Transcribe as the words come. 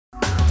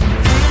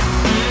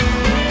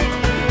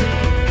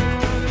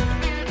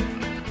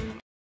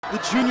The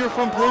junior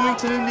from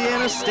Bloomington,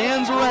 Indiana,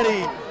 stands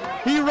ready.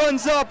 He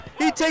runs up,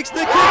 he takes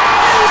the kick,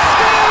 and he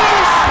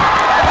scores!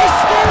 A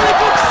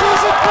storybook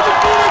season for the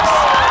Phoenix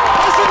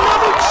as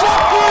another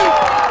chapter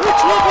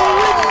which will be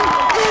written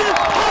in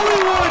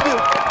Hollywood.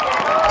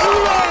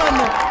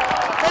 Elon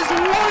has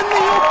won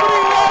the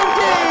opening round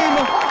game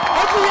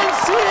of the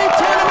NCAA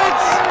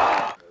tournament.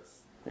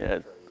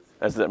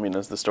 Yeah,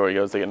 as the story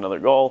goes, they get another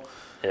goal.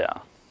 Yeah.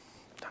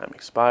 Time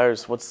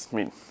expires.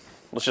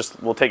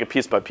 We'll take it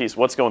piece by piece.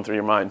 What's going through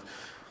your mind?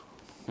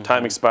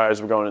 Time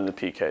expires, we're going into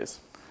PKs.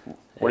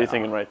 What are you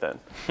thinking right then?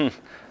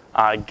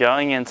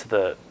 Going into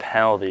the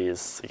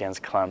penalties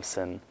against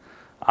Clemson,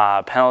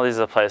 penalties is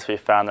a place we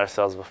found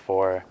ourselves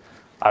before.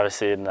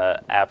 Obviously in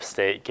the App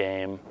State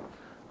game,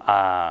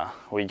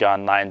 we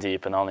got 9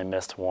 deep and only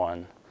missed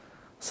 1.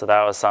 So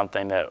that was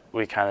something that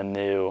we kind of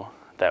knew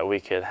that we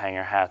could hang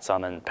our hats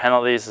on. And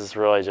penalties is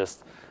really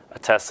just a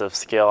test of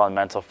skill and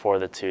mental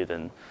fortitude.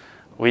 And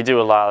we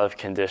do a lot of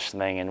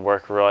conditioning and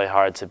work really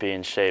hard to be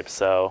in shape.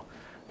 So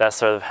that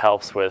sort of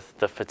helps with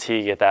the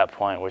fatigue at that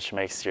point, which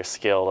makes your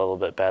skill a little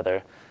bit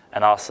better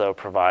and also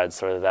provides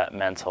sort of that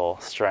mental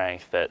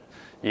strength that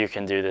you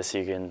can do this,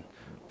 you can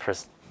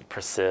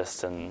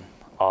persist and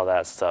all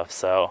that stuff.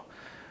 So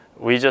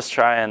we just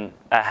try and,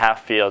 at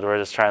half field, we're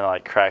just trying to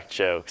like crack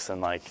jokes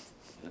and like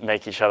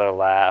make each other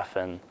laugh.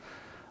 And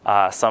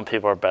some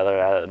people are better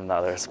at it than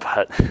others,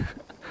 but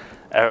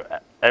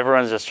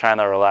everyone's just trying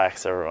to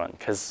relax everyone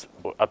because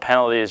a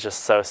penalty is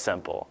just so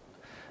simple.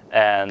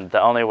 And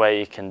the only way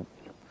you can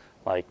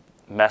like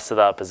mess it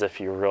up is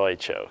if you really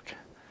choke.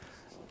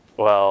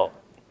 Well,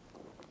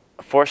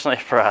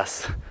 fortunately for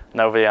us,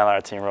 nobody on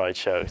our team really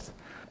choked.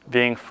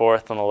 Being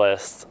 4th on the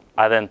list,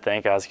 I didn't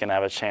think I was going to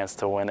have a chance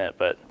to win it,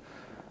 but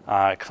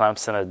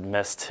Clemson had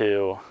missed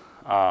 2.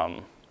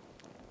 I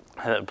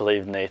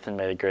believe Nathan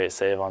made a great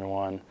save on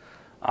 1.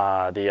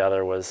 The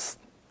other was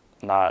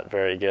not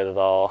very good at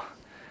all.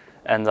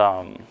 And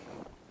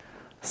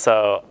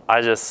so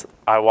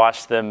I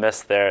watched them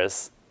miss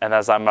theirs, and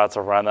as I'm about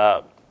to run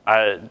up,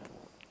 I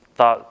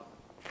thought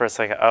for a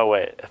second, oh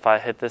wait, if I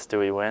hit this, do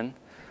we win?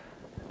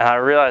 And I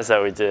realized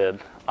that we did.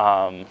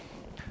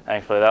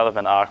 Thankfully, that would have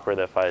been awkward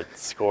if I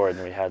scored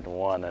and we hadn't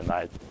won and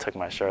I took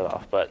my shirt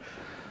off. But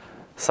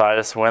so I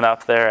just went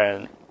up there,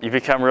 and you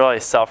become really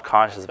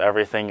self-conscious of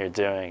everything you're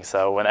doing.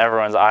 So when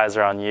everyone's eyes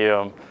are on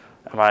you,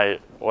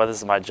 what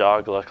does my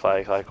jog look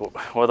like? Like,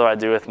 what do I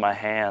do with my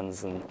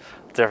hands and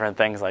different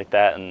things like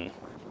that? And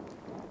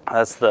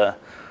that's the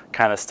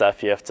kind of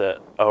stuff you have to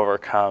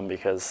overcome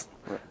because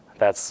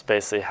that's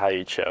basically how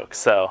you choke.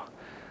 So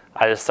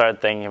I just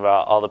started thinking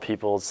about all the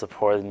people who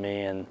supported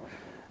me, and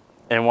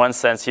in one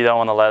sense, you don't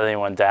want to let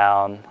anyone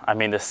down. I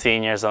mean, the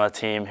seniors on the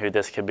team who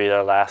this could be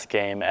their last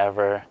game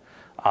ever,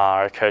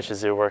 our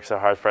coaches who work so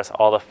hard for us,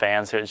 all the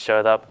fans who had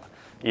showed up,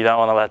 you don't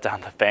want to let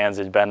down the fans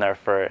who'd been there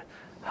for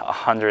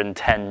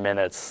 110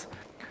 minutes.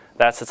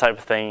 That's the type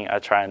of thing I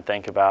try and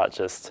think about,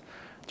 just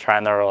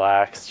trying to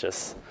relax,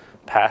 just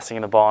passing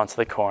the ball into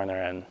the corner.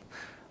 And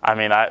I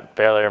mean, I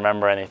barely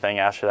remember anything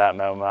after that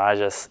moment.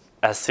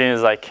 As soon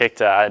as I kicked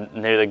it, I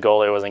knew the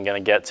goalie wasn't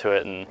going to get to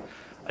it. And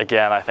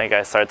again, I think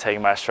I started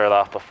taking my shirt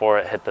off before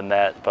it hit the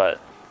net. But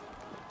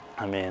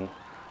I mean,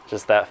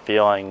 just that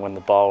feeling when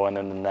the ball went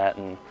in the net,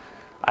 and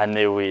I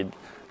knew we'd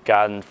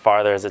gotten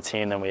farther as a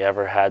team than we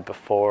ever had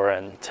before,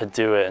 and to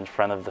do it in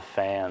front of the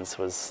fans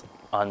was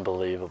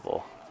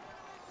unbelievable.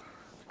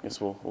 I guess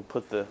we'll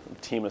put the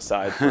team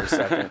aside for a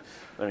second.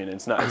 I mean,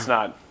 it's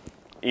not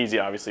easy,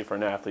 obviously, for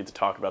an athlete to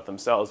talk about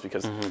themselves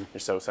because you're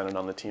so centered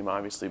on the team,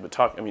 obviously. But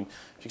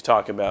if you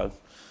talk about,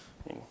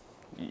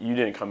 you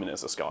didn't come in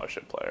as a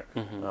scholarship player,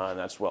 and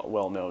that's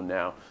well known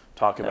now.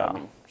 Talk about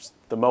just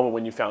the moment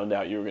when you found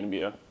out you were going to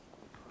be a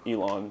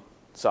Elon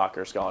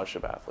soccer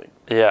scholarship athlete.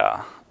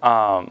 Yeah.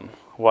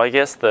 Well, I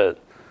guess the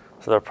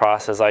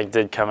process, I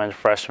did come in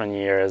freshman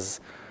year as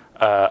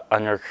an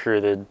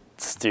unrecruited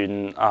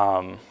student.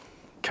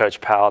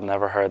 Coach Powell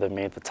never heard of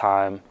me at the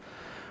time.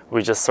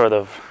 We just sort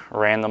of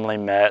randomly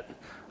met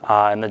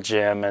in the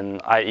gym,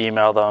 and I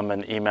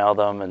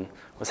emailed him and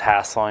was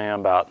hassling him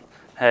about,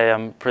 hey,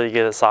 I'm pretty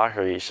good at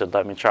soccer, you should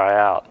let me try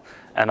out.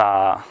 And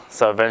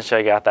so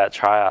eventually I got that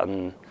tryout,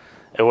 and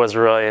it was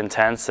really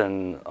intense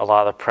and a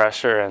lot of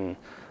pressure, and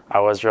I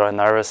was really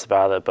nervous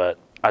about it, but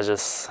I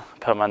just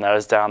put my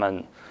nose down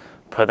and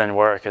put in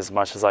work as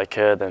much as I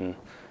could, and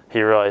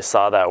he really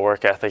saw that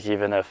work ethic,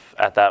 even if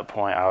at that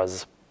point I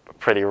was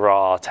pretty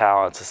raw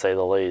talent, to say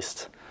the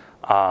least.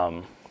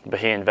 But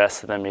he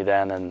invested in me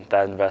then, and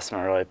that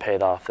investment really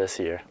paid off this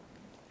year.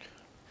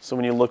 So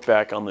when you look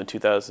back on the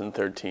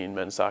 2013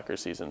 men's soccer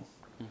season,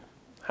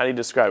 how do you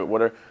describe it?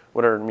 What are?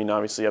 I mean,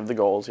 obviously you have the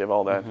goals, you have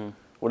all that.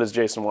 What does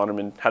Jason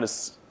Waterman? How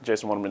does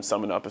Jason Waterman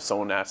sum it up if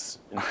someone asks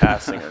in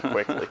passing or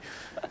quickly?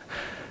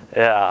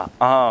 Yeah.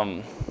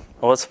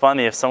 Well, it's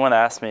funny if someone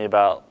asks me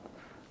about,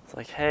 it's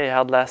like, hey,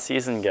 how'd last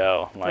season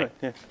go? I'm like,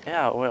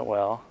 yeah, it went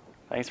well.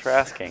 Thanks for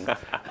asking.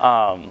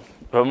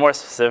 But more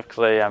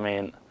specifically, I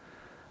mean,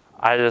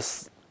 I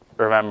just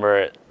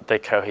remember the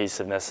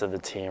cohesiveness of the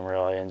team,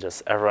 really, and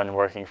just everyone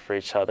working for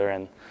each other.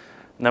 And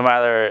no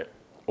matter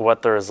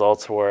what the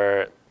results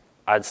were,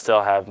 I'd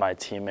still have my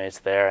teammates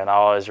there, and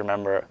I'll always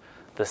remember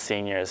the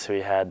seniors who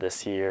we had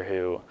this year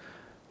who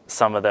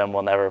some of them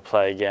will never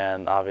play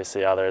again.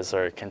 Obviously, others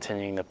are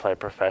continuing to play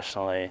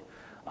professionally.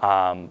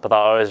 But I'll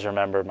always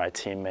remember my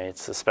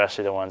teammates,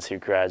 especially the ones who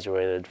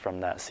graduated from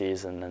that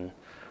season, and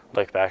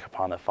look back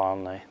upon it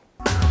fondly.